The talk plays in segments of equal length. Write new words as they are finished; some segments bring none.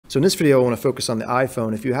So in this video, I want to focus on the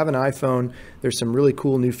iPhone. If you have an iPhone, there's some really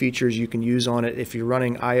cool new features you can use on it if you're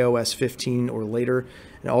running iOS 15 or later.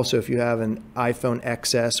 And also if you have an iPhone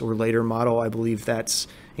XS or later model, I believe that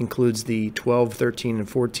includes the 12, 13, and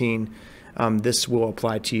 14. This will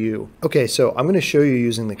apply to you. Okay, so I'm going to show you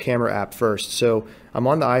using the camera app first. So I'm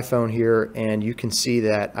on the iPhone here and you can see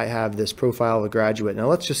that I have this profile of a graduate. Now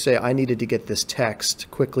let's just say I needed to get this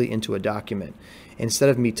text quickly into a document. Instead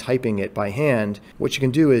of me typing it by hand, what you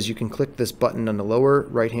can do is you can click this button on the lower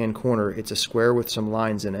right hand corner. It's a square with some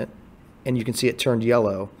lines in it and you can see it turned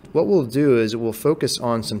yellow. What we'll do is it will focus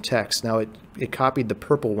on some text. Now it copied the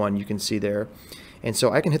purple one you can see there, and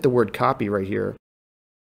so I can hit the word copy right here.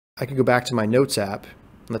 I can go back to my Notes app.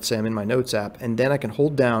 Let's say I'm in my Notes app, and then I can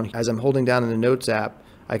hold down. As I'm holding down in the Notes app,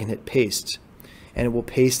 I can hit paste, and it will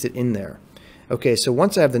paste it in there. Okay, so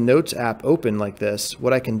once I have the Notes app open like this,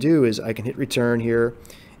 what I can do is I can hit return here,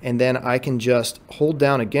 and then I can just hold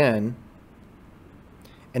down again,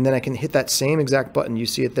 and then I can hit that same exact button. You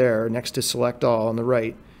see it there next to select all on the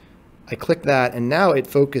right. I click that, and now it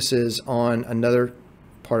focuses on another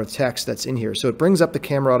part of text that's in here. So it brings up the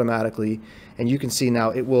camera automatically, and you can see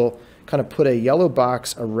now it will kind of put a yellow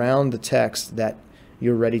box around the text that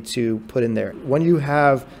you're ready to put in there. When you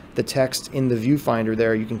have the text in the viewfinder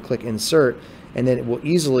there, you can click insert, and then it will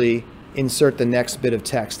easily insert the next bit of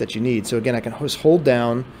text that you need. So again, I can just hold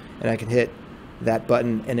down and I can hit that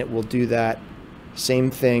button and it will do that same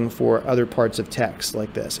thing for other parts of text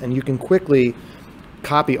like this. And you can quickly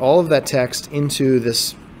copy all of that text into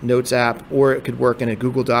this Notes app, or it could work in a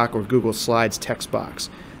Google Doc or Google Slides text box.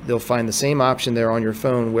 They'll find the same option there on your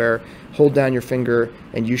phone where hold down your finger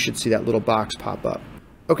and you should see that little box pop up.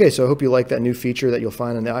 Okay, so I hope you like that new feature that you'll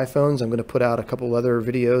find on the iPhones. I'm going to put out a couple other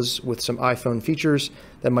videos with some iPhone features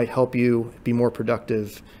that might help you be more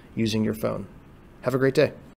productive using your phone. Have a great day.